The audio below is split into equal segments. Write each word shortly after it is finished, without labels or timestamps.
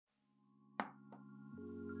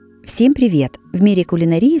Всем привет! В мире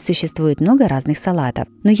кулинарии существует много разных салатов,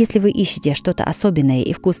 но если вы ищете что-то особенное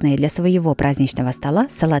и вкусное для своего праздничного стола,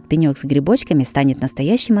 салат пенек с грибочками станет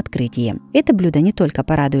настоящим открытием. Это блюдо не только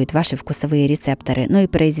порадует ваши вкусовые рецепторы, но и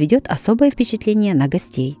произведет особое впечатление на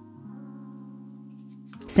гостей.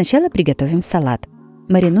 Сначала приготовим салат.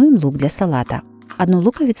 Маринуем лук для салата. Одну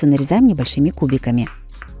луковицу нарезаем небольшими кубиками.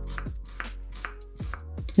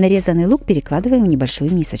 Нарезанный лук перекладываем в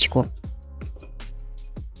небольшую мисочку.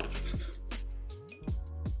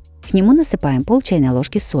 К нему насыпаем пол чайной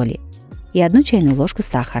ложки соли и 1 чайную ложку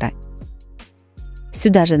сахара.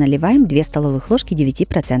 Сюда же наливаем 2 столовых ложки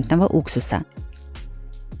 9% уксуса.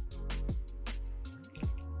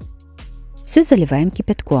 Все заливаем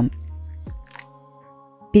кипятком.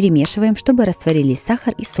 Перемешиваем, чтобы растворились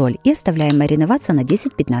сахар и соль, и оставляем мариноваться на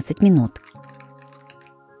 10-15 минут.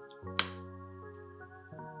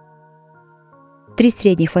 3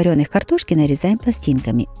 средних вареных картошки нарезаем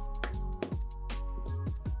пластинками.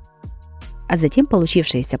 А затем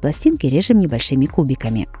получившиеся пластинки режем небольшими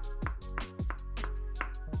кубиками.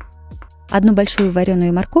 1 большую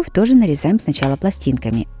вареную морковь тоже нарезаем сначала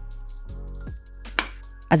пластинками,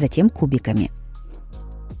 а затем кубиками. —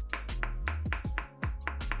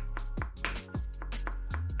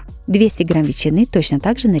 200 грамм ветчины точно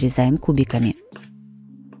так же нарезаем кубиками. —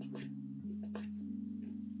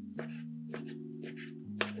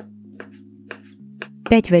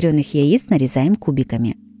 5 вареных яиц нарезаем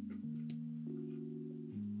кубиками.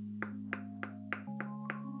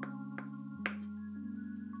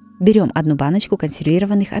 Берем 1 баночку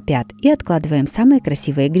консервированных опят и откладываем самые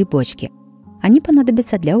красивые грибочки. Они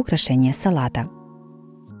понадобятся для украшения салата.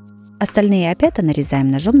 Остальные опята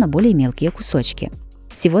нарезаем ножом на более мелкие кусочки.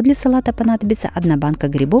 Всего для салата понадобится 1 банка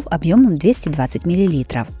грибов объемом 220 мл.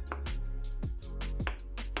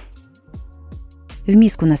 В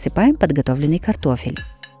миску насыпаем подготовленный картофель,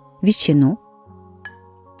 ветчину,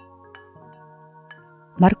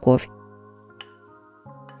 морковь,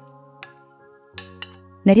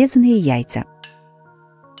 нарезанные яйца,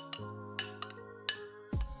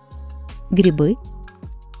 грибы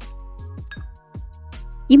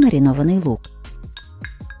и маринованный лук.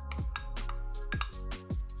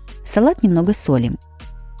 Салат немного солим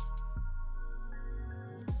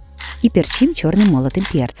и перчим черным молотым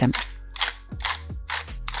перцем.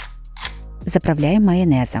 Заправляем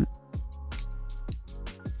майонезом.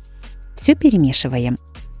 Все перемешиваем.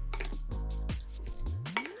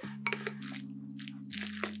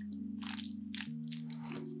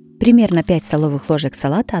 Примерно 5 столовых ложек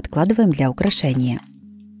салата откладываем для украшения.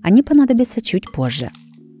 Они понадобятся чуть позже.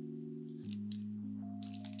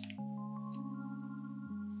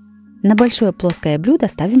 На большое плоское блюдо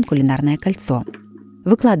ставим кулинарное кольцо.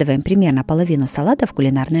 Выкладываем примерно половину салата в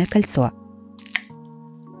кулинарное кольцо.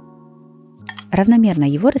 Равномерно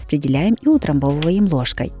его распределяем и утрамбовываем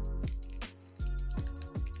ложкой.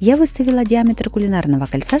 Я выставила диаметр кулинарного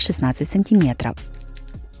кольца 16 см.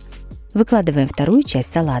 Выкладываем вторую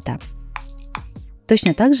часть салата.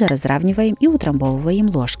 Точно так же разравниваем и утрамбовываем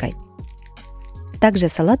ложкой. Также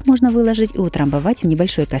салат можно выложить и утрамбовать в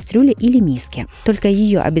небольшой кастрюле или миске. Только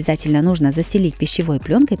ее обязательно нужно застелить пищевой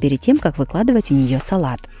пленкой перед тем, как выкладывать в нее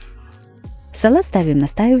салат. Салат ставим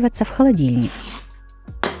настаиваться в холодильник.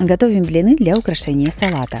 Готовим блины для украшения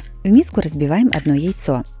салата. В миску разбиваем 1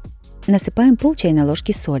 яйцо. Насыпаем пол чайной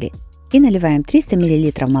ложки соли и наливаем 300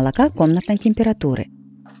 мл молока комнатной температуры.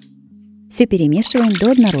 Все перемешиваем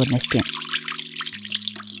до однородности.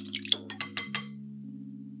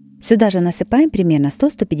 Сюда же насыпаем примерно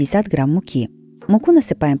 100-150 грамм муки. Муку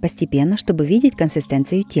насыпаем постепенно, чтобы видеть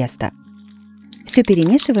консистенцию теста. Все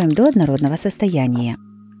перемешиваем до однородного состояния.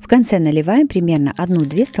 В конце наливаем примерно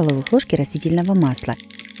 1-2 столовых ложки растительного масла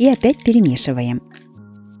и опять перемешиваем.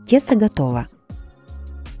 Тесто готово.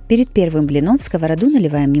 Перед первым блином в сковороду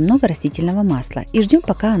наливаем немного растительного масла и ждем,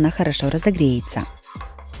 пока она хорошо разогреется.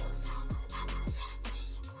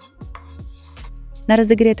 На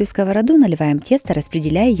разогретую сковороду наливаем тесто,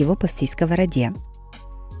 распределяя его по всей сковороде.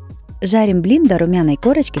 Жарим блин до румяной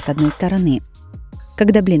корочки с одной стороны.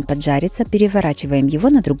 Когда блин поджарится, переворачиваем его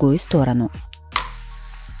на другую сторону.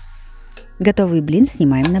 Готовый блин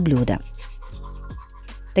снимаем на блюдо.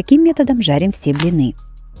 Таким методом жарим все блины.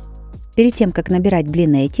 Перед тем, как набирать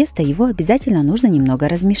блинное тесто, его обязательно нужно немного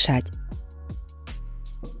размешать.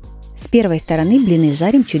 С первой стороны блины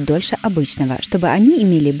жарим чуть дольше обычного, чтобы они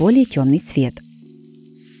имели более темный цвет.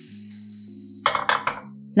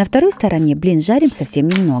 На второй стороне блин жарим совсем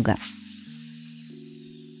немного.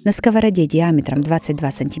 На сковороде диаметром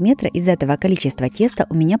 22 см из этого количества теста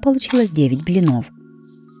у меня получилось 9 блинов.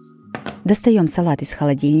 Достаем салат из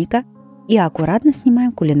холодильника и аккуратно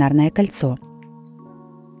снимаем кулинарное кольцо.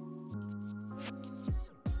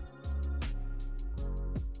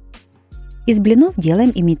 Из блинов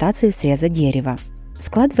делаем имитацию среза дерева.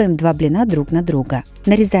 Складываем 2 блина друг на друга.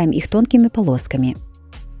 Нарезаем их тонкими полосками.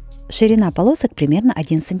 Ширина полосок примерно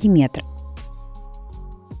 1 см.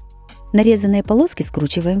 Нарезанные полоски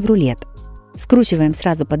скручиваем в рулет. Скручиваем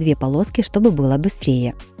сразу по 2 полоски, чтобы было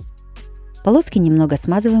быстрее. Полоски немного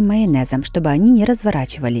смазываем майонезом, чтобы они не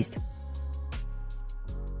разворачивались.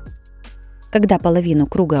 Когда половину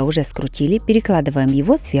круга уже скрутили, перекладываем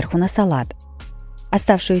его сверху на салат.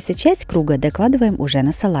 Оставшуюся часть круга докладываем уже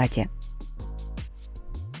на салате.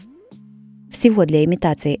 Всего для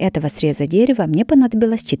имитации этого среза дерева мне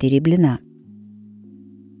понадобилось 4 блина.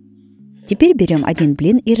 Теперь берем один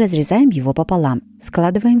блин и разрезаем его пополам,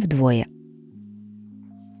 складываем вдвое.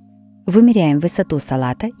 Вымеряем высоту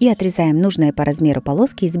салата и отрезаем нужные по размеру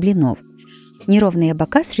полоски из блинов. Неровные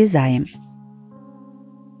бока срезаем.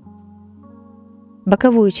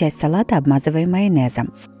 Боковую часть салата обмазываем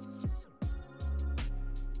майонезом.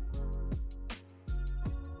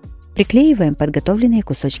 Приклеиваем подготовленные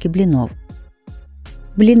кусочки блинов.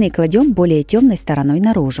 Блины кладем более темной стороной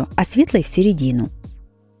наружу, а светлой в середину.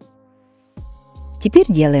 Теперь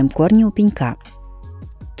делаем корни у пенька.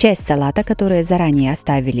 Часть салата, которую заранее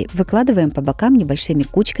оставили, выкладываем по бокам небольшими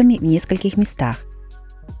кучками в нескольких местах.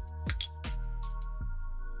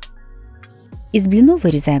 Из блинов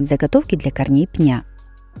вырезаем заготовки для корней пня.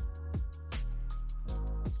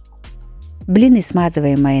 Блины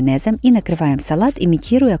смазываем майонезом и накрываем салат,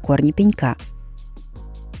 имитируя корни пенька.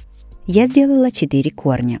 Я сделала 4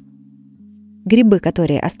 корня. Грибы,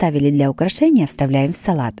 которые оставили для украшения, вставляем в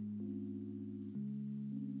салат.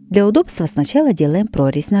 Для удобства сначала делаем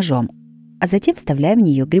прорезь ножом, а затем вставляем в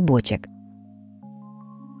нее грибочек.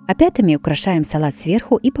 Опятами украшаем салат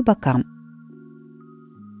сверху и по бокам.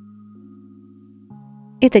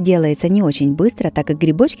 Это делается не очень быстро, так как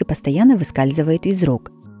грибочки постоянно выскальзывают из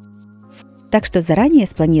рук. Так что заранее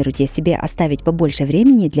спланируйте себе оставить побольше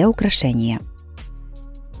времени для украшения.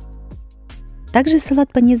 Также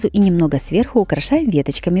салат по низу и немного сверху украшаем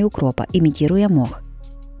веточками укропа, имитируя мох.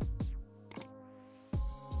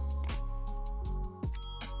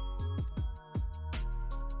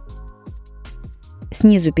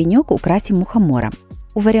 Снизу пенек украсим мухомором.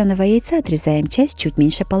 У вареного яйца отрезаем часть чуть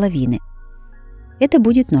меньше половины. Это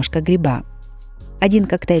будет ножка гриба. Один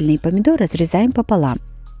коктейльный помидор разрезаем пополам.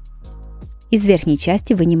 Из верхней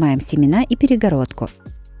части вынимаем семена и перегородку.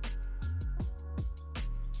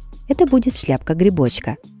 Это будет шляпка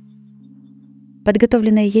грибочка.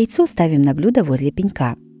 Подготовленное яйцо ставим на блюдо возле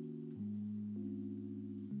пенька.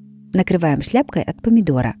 Накрываем шляпкой от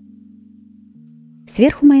помидора.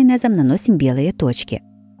 Сверху майонезом наносим белые точки.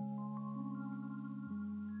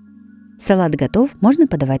 Салат готов, можно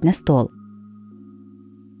подавать на стол.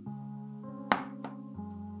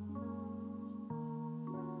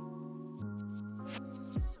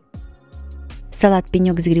 Салат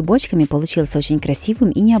пенек с грибочками получился очень красивым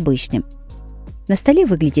и необычным. На столе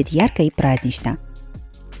выглядит ярко и празднично.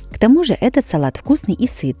 К тому же этот салат вкусный и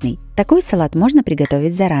сытный. Такой салат можно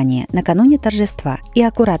приготовить заранее, накануне торжества, и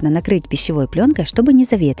аккуратно накрыть пищевой пленкой, чтобы не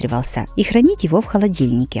заветривался, и хранить его в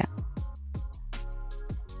холодильнике.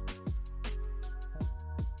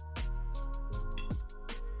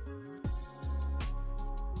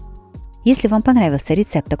 Если вам понравился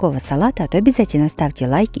рецепт такого салата, то обязательно ставьте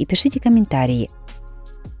лайк и пишите комментарии.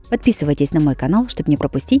 Подписывайтесь на мой канал, чтобы не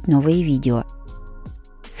пропустить новые видео.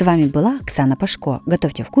 С вами была Оксана Пашко.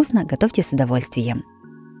 Готовьте вкусно, готовьте с удовольствием.